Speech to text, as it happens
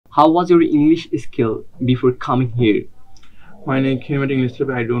How was your English skill before coming here? When I came at English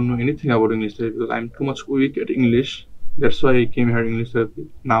therapy, I don't know anything about English therapy because I'm too much weak at English. That's why I came here English therapy.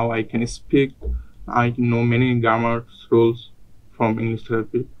 Now I can speak. I know many grammar rules from English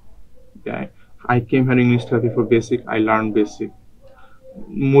therapy. Yeah, I came here English therapy for basic. I learned basic,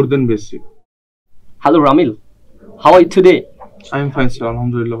 more than basic. Hello Ramil, how are you today? I'm fine, sir.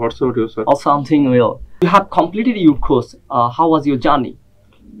 Alhamdulillah. What's about you, sir? Also I'm doing well. You have completed your course. How was your journey?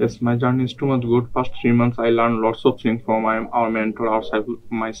 Yes, my journey is too much good. First 3 months, I learned lots of things from our mentor, our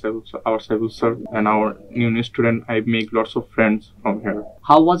Saibul sir, and our new student. I make lots of friends from here.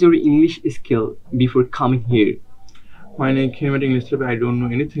 How was your English skill before coming here? When I came at English therapy, I don't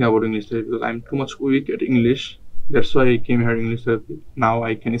know anything about English therapy because I'm too much weak at English. That's why I came here English therapy. Now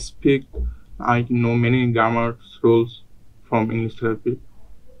I can speak. I know many grammar rules from English therapy.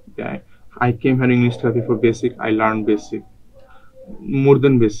 Yeah, I came here English therapy for basic. I learned basic, more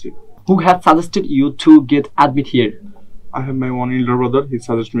than basic. Who had suggested you to get admit here? I have my one elder brother. He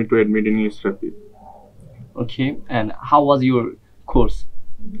suggested me to admit in English therapy. Okay, and how was your course?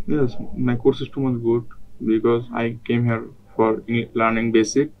 Yes, my course is too much good because I came here for learning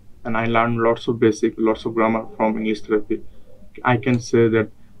basic, and I learned lots of basic, lots of grammar from English therapy. I can say that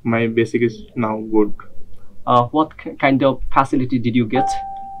my basic is now good. What kind of facility did you get?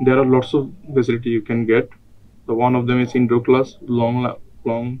 There are lots of facility you can get. So one of them is indoor class,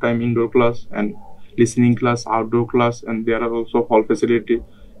 long time indoor class, and listening class, outdoor class, and there are also hall facility.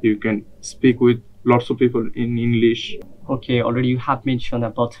 You can speak with lots of people in English. Okay, already you have mentioned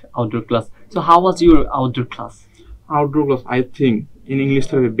about outdoor class. So how was your outdoor class? Outdoor class, I think in English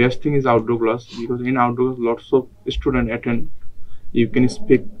therapy, best thing is outdoor class because in outdoor class, lots of students attend. You can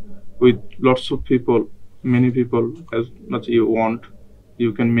speak with lots of people, many people as much you want.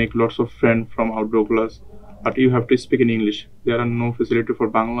 You can make lots of friends from outdoor class, but you have to speak in English. There are no facility for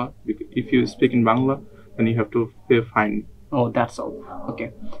Bangla. If you speak in Bangla, then you have to pay a fine. Oh, that's all.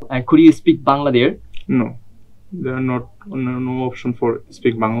 Okay. And could you speak Bangla there? No, there are no option for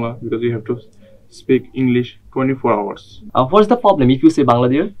speak Bangla because you have to speak English 24 hours. What's the problem if you say Bangla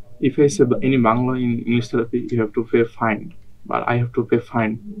there? If I say any Bangla in English therapy, you have to pay a fine. But I have to pay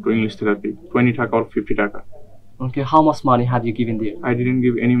fine to English therapy, 20 taka or 50 taka. Okay, how much money have you given there? I didn't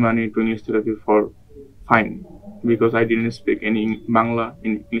give any money to English therapy for fine because I didn't speak any Bangla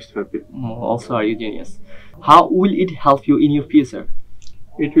in English therapy. Oh, also, are you genius? How will it help you in your future?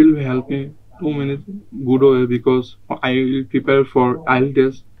 It will help me too many good way because I will prepare for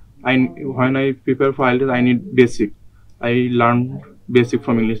IELTS. When I prepare for IELTS, I need basic. I learned basic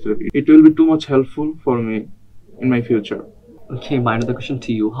from English therapy. It will be too much helpful for me in my future. Okay, my another question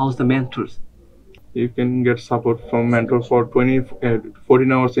to you. How's the mentors? You can get support from mentor for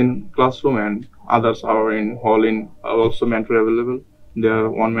 14 hours in classroom, and others are in hall are also mentor available. There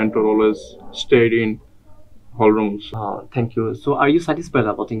one mentor always stayed in hall rooms. Thank you. So are you satisfied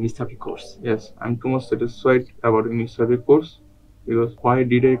about English therapy course? Yes, I'm too much satisfied about English therapy course because why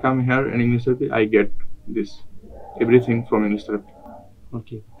did I come here in English therapy? I get this everything from English therapy.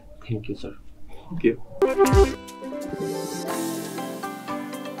 Okay, thank you, sir. Thank you.